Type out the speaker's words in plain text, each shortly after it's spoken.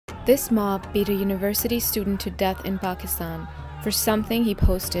This mob beat a university student to death in Pakistan for something he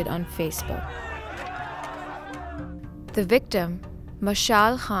posted on Facebook. The victim,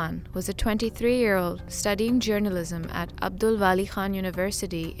 Mashal Khan, was a 23-year-old studying journalism at Abdul Wali Khan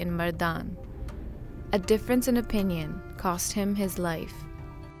University in Mardan. A difference in opinion cost him his life.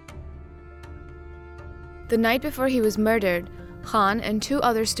 The night before he was murdered, Khan and two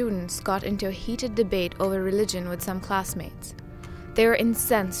other students got into a heated debate over religion with some classmates. They were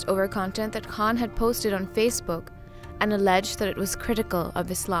incensed over content that Khan had posted on Facebook and alleged that it was critical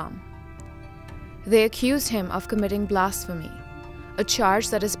of Islam. They accused him of committing blasphemy, a charge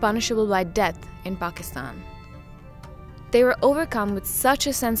that is punishable by death in Pakistan. They were overcome with such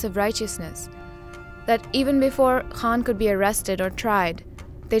a sense of righteousness that even before Khan could be arrested or tried,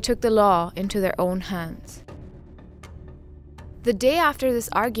 they took the law into their own hands. The day after this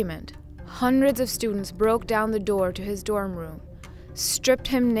argument, hundreds of students broke down the door to his dorm room, stripped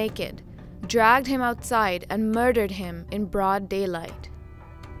him naked, dragged him outside, and murdered him in broad daylight.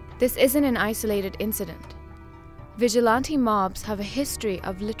 This isn't an isolated incident. Vigilante mobs have a history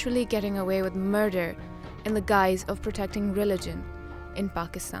of literally getting away with murder in the guise of protecting religion in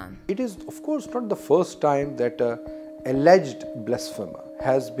Pakistan. It is, of course, not the first time that an alleged blasphemer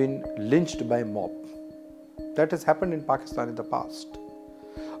has been lynched by a mob. That has happened in Pakistan in the past.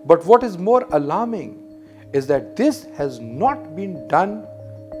 But what is more alarming is that this has not been done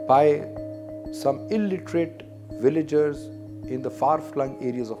by some illiterate villagers in the far-flung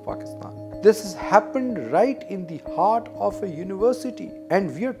areas of Pakistan. This has happened right in the heart of a university,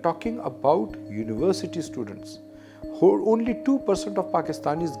 and we are talking about university students. Only 2% of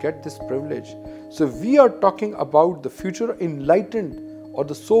Pakistanis get this privilege. So we are talking about the future enlightened or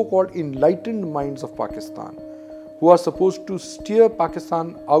the so-called enlightened minds of Pakistan, who are supposed to steer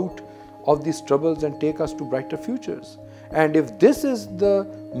Pakistan out of these troubles and take us to brighter futures. And if this is the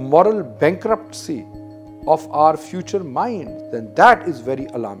moral bankruptcy of our future minds, then that is very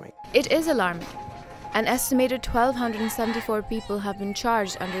alarming. It is alarming. An estimated 1,274 people have been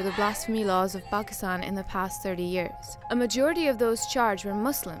charged under the blasphemy laws of Pakistan in the past 30 years. A majority of those charged were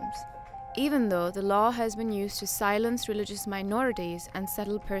Muslims, even though the law has been used to silence religious minorities and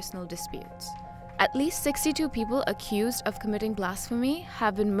settle personal disputes. At least 62 people accused of committing blasphemy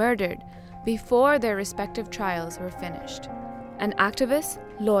have been murdered before their respective trials were finished. And activists,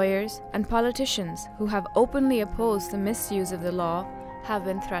 lawyers, and politicians who have openly opposed the misuse of the law have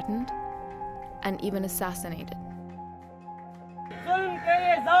been threatened and even assassinated.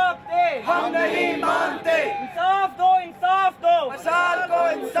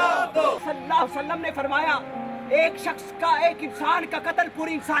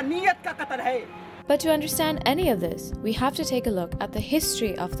 But to understand any of this, we have to take a look at the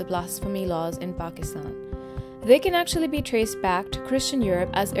history of the blasphemy laws in Pakistan. They can actually be traced back to Christian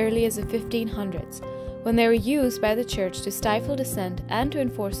Europe as early as the 1500s, when they were used by the church to stifle dissent and to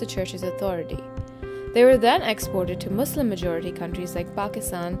enforce the church's authority. They were then exported to Muslim-majority countries like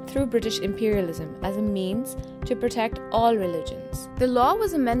Pakistan through British imperialism as a means to protect all religions. The law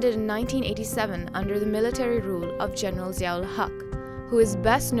was amended in 1987 under the military rule of General Zia-ul-Haq, who is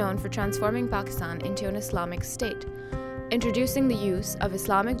best known for transforming Pakistan into an Islamic state, introducing the use of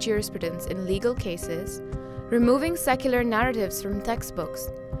Islamic jurisprudence in legal cases, removing secular narratives from textbooks,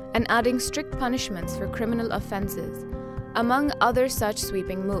 and adding strict punishments for criminal offenses, among other such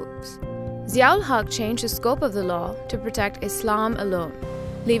sweeping moves. Zia-ul-Haq changed the scope of the law to protect Islam alone,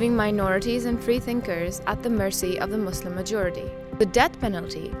 leaving minorities and freethinkers at the mercy of the Muslim majority. The death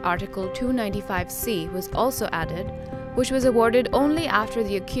penalty, Article 295C, was also added, which was awarded only after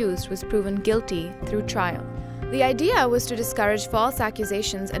the accused was proven guilty through trial. The idea was to discourage false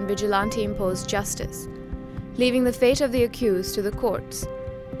accusations and vigilante-imposed justice, leaving the fate of the accused to the courts.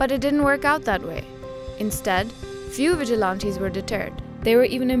 But it didn't work out that way. Instead, few vigilantes were deterred. They were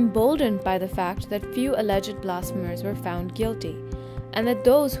even emboldened by the fact that few alleged blasphemers were found guilty, and that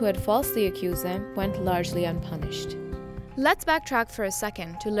those who had falsely accused them went largely unpunished. Let's backtrack for a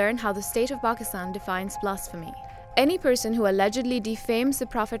second to learn how the state of Pakistan defines blasphemy. Any person who allegedly defames the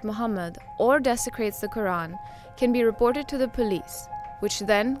Prophet Muhammad or desecrates the Quran can be reported to the police, which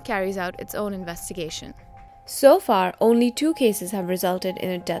then carries out its own investigation. So far, only 2 cases have resulted in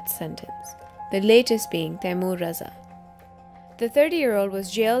a death sentence, the latest being Taimur Raza. The 30-year-old was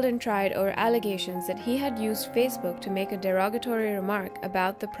jailed and tried over allegations that he had used Facebook to make a derogatory remark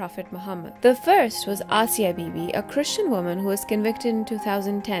about the Prophet Muhammad. The first was Asiya Bibi, a Christian woman who was convicted in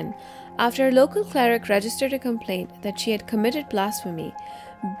 2010 after a local cleric registered a complaint that she had committed blasphemy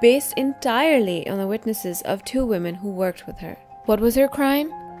based entirely on the witnesses of 2 women who worked with her. What was her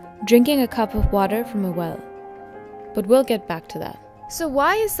crime? Drinking a cup of water from a well. But we'll get back to that. So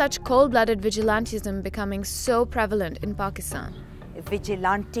why is such cold-blooded vigilantism becoming so prevalent in Pakistan?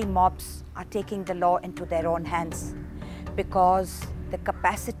 Vigilante mobs are taking the law into their own hands because the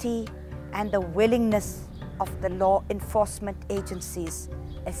capacity and the willingness of the law enforcement agencies,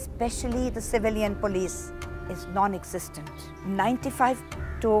 especially the civilian police, is non-existent. 95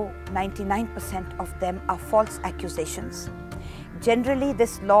 to 99% of them are false accusations. Generally,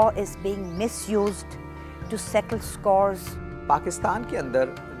 this law is being misused to settle scores. Pakistan के अंदर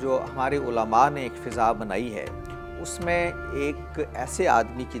जो हमारे उलमा ने एक फ़िज़ा बनाई है, उसमें एक ऐसे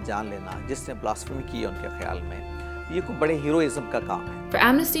आदमी की जान लेना जिसने ब्लास्फेमी की है उनके ख्याल में, ये कोई बड़े हीरोइज्म का काम है. For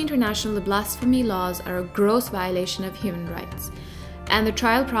Amnesty International, the blasphemy laws are a gross violation of human rights, and the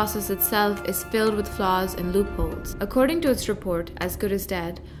trial process itself is filled with flaws and loopholes. According to its report, As Good as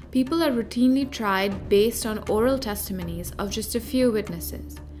Dead, people are routinely tried based on oral testimonies of just a few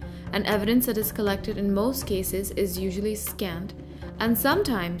witnesses, and evidence that is collected in most cases is usually scant, and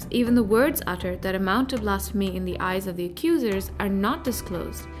sometimes even the words uttered that amount to blasphemy in the eyes of the accusers are not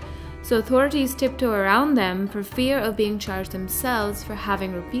disclosed, so authorities tiptoe around them for fear of being charged themselves for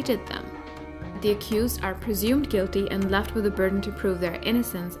having repeated them. The accused are presumed guilty and left with the burden to prove their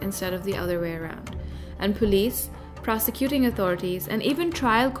innocence instead of the other way around, and police, prosecuting authorities, and even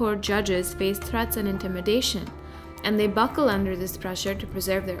trial court judges face threats and intimidation, and they buckle under this pressure to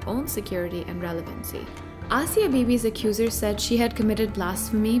preserve their own security and relevancy. Asia Bibi's accuser said she had committed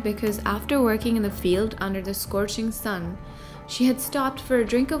blasphemy because after working in the field under the scorching sun, she had stopped for a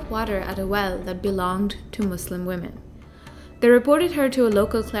drink of water at a well that belonged to Muslim women. They reported her to a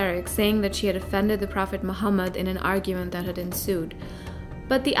local cleric, saying that she had offended the Prophet Muhammad in an argument that had ensued.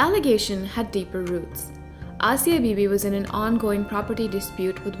 But the allegation had deeper roots. Asia Bibi was in an ongoing property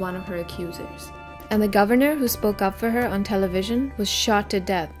dispute with one of her accusers, and the governor who spoke up for her on television was shot to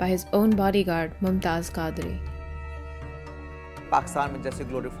death by his own bodyguard, Mumtaz Qadri. Pakistan में जैसे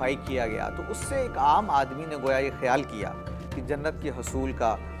glorify किया गया, तो उससे एक आम आदमी ने गोया ये ख्याल किया कि जन्नत के हसूल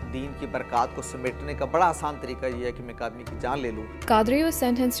का, दीन की बरकत को समेटने का बड़ा आसान तरीका ये है कि मैं एक आदमी की जान ले लूं. Qadri was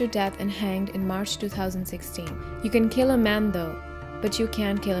sentenced to death and hanged in March 2016. You can kill a man though, but you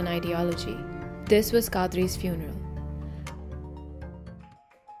can't kill an ideology. This was Qadri's funeral.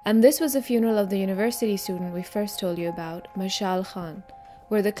 And this was the funeral of the university student we first told you about, Mashal Khan,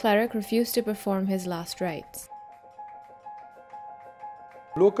 where the cleric refused to perform his last rites.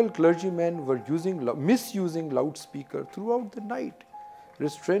 Local clergymen were misusing loudspeaker throughout the night,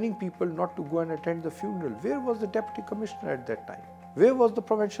 restraining people not to go and attend the funeral. Where was the deputy commissioner at that time? Where was the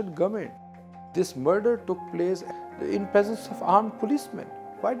provincial government? This murder took place in presence of armed policemen.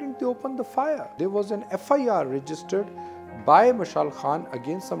 Why didn't they open the fire? There was an FIR registered by Mashal Khan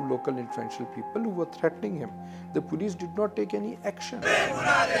against some local influential people who were threatening him. The police did not take any action.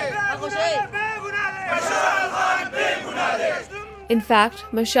 In fact,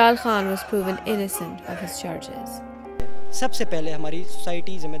 Mashal Khan was proven innocent of his charges. सबसे पहले हमारी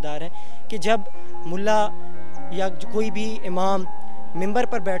society जिम्मेदार है कि जब मुल्ला या कोई भी इमाम मिंबर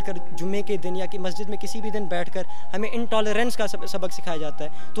पर बैठकर जुम्मे के दिन या कि मस्जिद में किसी भी दिन बैठकर हमें इंटॉलरेंस का सबक सिखाया जाता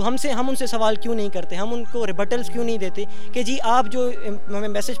है, तो हम उनसे सवाल क्यों नहीं करते, हम उनको रिबटल्स क्यों नहीं देते कि जी आप जो हमें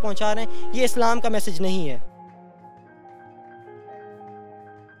मैसेज पहुंचा रहे हैं ये इस्लाम का मैसेज नहीं है.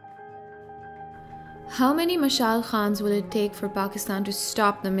 How many Mashal Khans will it take for Pakistan to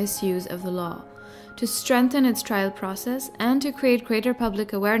stop the misuse of the law, to strengthen its trial process, and to create greater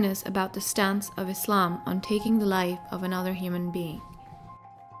public awareness about the stance of Islam on taking the life of another human being?